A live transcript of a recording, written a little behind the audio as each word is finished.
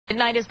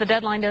Midnight is the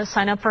deadline to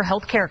sign up for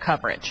health care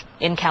coverage.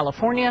 In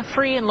California,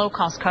 free and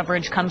low-cost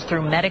coverage comes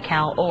through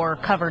Medi-Cal or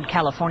Covered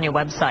California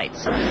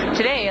websites.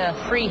 Today,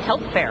 a free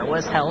health fair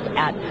was held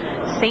at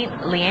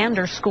San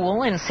Leandro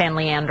School in San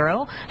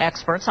Leandro.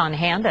 Experts on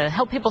hand to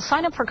help people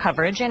sign up for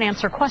coverage and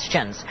answer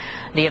questions.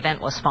 The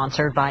event was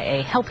sponsored by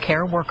a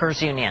healthcare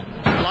workers union.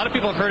 A lot of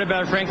people have heard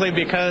about it, frankly,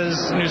 because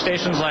news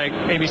stations like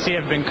ABC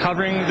have been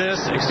covering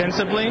this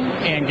extensively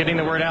and getting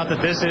the word out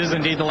that this is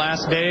indeed the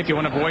last day. If you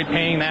want to avoid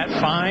paying that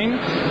fine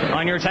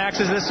on your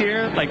taxes this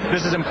year,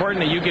 this is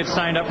important that you get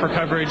signed up for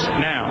coverage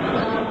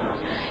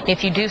now.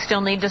 If you do still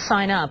need to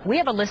sign up, we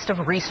have a list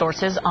of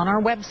resources on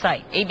our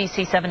website,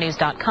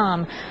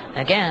 abc7news.com.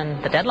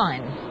 Again, the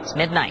deadline is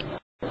midnight.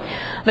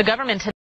 The government